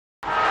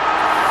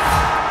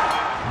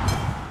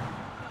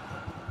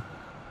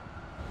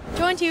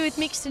Joined here with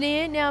Mithen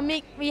here. Now,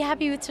 Mick, are you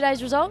happy with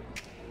today's result?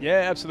 Yeah,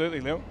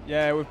 absolutely, Lil.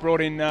 Yeah, we've brought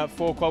in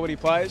 4 quality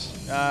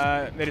players.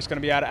 They're just going to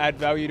be able to add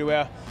value to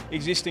our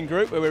existing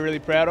group, where we're really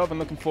proud of and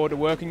looking forward to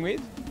working with.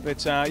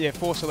 But yeah,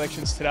 4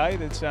 selections today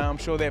that I'm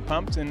sure they're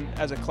pumped, and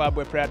as a club,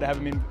 we're proud to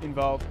have them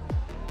involved.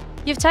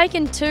 You've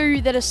taken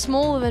 2 that are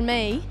smaller than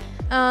me.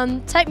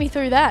 Take me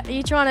through that. Are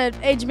you trying to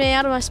edge me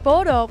out of my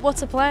sport, or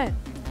what's the plan?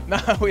 No,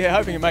 we're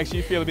hoping it makes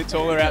you feel a bit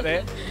taller out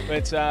there.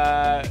 But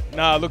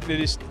no, look,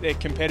 they're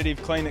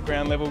competitive, clean at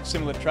ground level,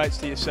 similar traits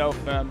to yourself,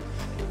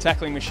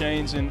 tackling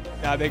machines, and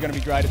they're going to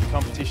be great at the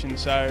competition.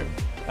 So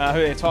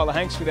Tyler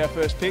Hanks with our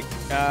first pick,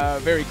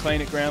 very clean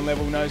at ground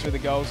level, knows where the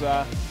goals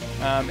are,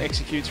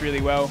 executes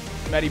really well.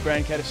 Matty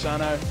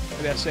Brancatisano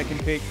with our second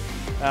pick,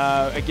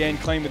 again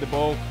clean with the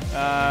ball,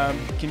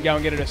 can go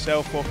and get it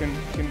herself, or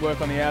can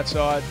work on the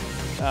outside.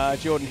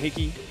 Jordan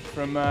Hickey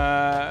from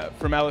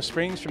Alice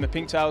Springs, from the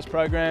Pinktails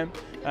program,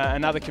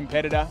 another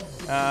competitor,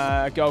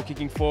 goal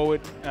kicking forward,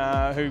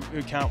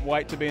 who can't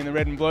wait to be in the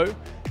red and blue,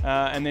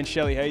 and then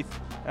Shelley Heath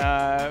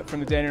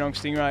from the Dandenong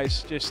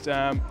Stingrays, just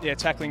yeah,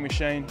 tackling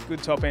machine,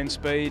 good top end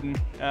speed,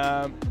 and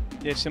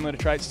yeah, similar to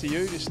traits to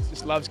you,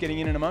 just loves getting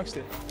in and amongst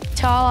it.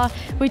 Tyler,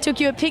 we took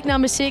you at pick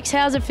number 6.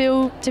 How's it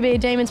feel to be a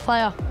Demons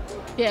player?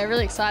 Yeah,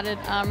 really excited.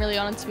 I'm really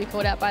honoured to be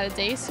called out by the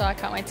D's, so I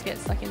can't wait to get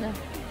stuck in there.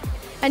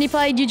 And you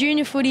played your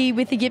junior footy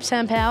with the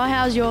Gippsland Power.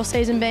 How's your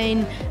season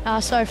been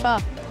so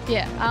far?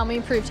 Yeah, we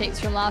improved heaps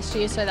from last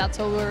year, so that's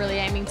all we're really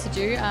aiming to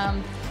do.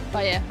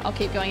 But yeah, I'll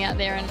keep going out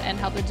there and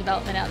help the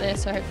development out there,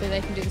 so hopefully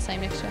they can do the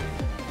same next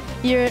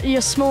year.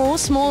 You're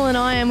smaller than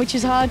I am, which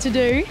is hard to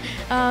do.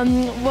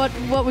 What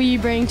will you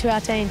bring to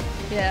our team?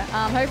 Yeah,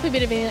 hopefully a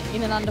bit of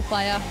in and under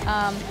player,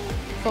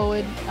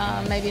 forward,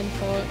 maybe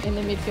in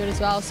the midfield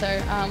as well. So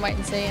wait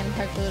and see, and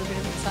hopefully a little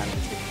bit of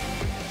excitement too.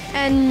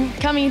 And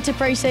coming into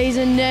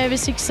pre-season,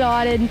 nervous,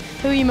 excited,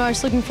 who are you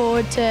most looking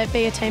forward to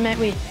be a teammate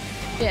with?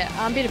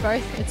 Yeah, a bit of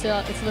both. It's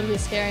a little bit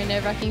scary and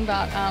nerve-wracking,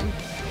 but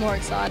more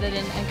excited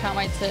and can't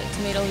wait to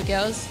meet all the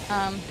girls.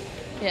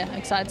 Yeah,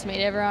 excited to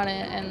meet everyone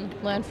and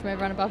learn from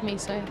everyone above me.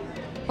 So,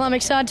 well, I'm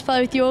excited to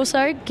play with you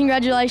also.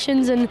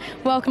 Congratulations and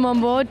welcome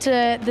on board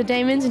to the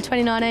Demons in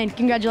 2019.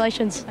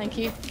 Congratulations. Thank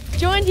you.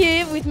 Joined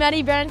here with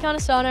Matty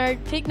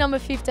Brancatisano, pick number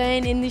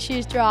 15 in this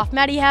year's draft.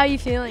 Matty, how are you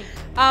feeling?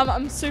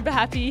 I'm super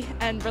happy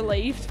and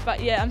relieved,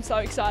 but yeah, I'm so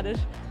excited.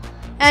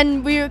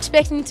 And were you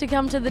expecting to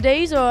come to the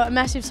D's, or a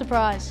massive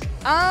surprise?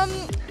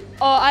 Oh,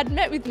 I'd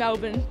met with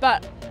Melbourne,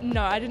 but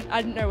no, I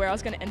didn't know where I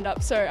was going to end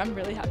up, so I'm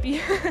really happy.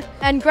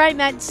 And great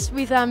mates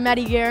with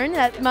Maddie Guerin.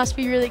 That must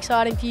be really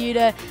exciting for you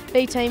to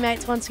be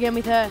teammates once again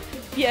with her.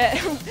 Yeah,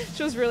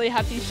 she was really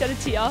happy. She shed a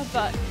tear,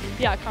 but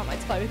yeah, I can't wait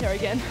to play with her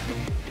again.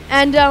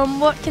 And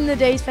what can the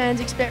D's fans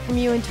expect from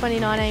you in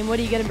 2019? What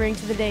are you going to bring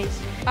to the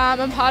D's?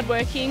 I'm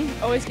hardworking,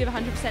 always give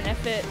 100%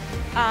 effort.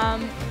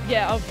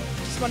 Yeah, I'll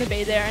just want to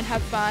be there and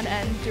have fun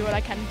and do what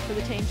I can for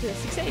the team to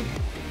succeed.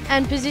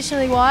 And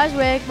positionally wise,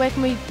 where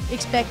can we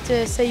expect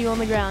to see you on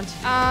the ground?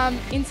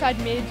 Inside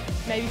mid,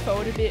 maybe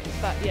forward a bit,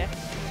 but yeah.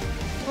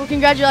 Well,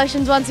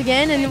 congratulations once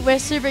again, and we're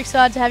super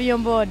excited to have you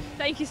on board.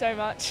 Thank you so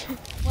much.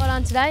 Well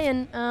done today,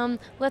 and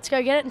let's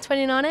go get it in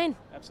 2019.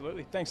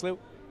 Absolutely. Thanks, Lil.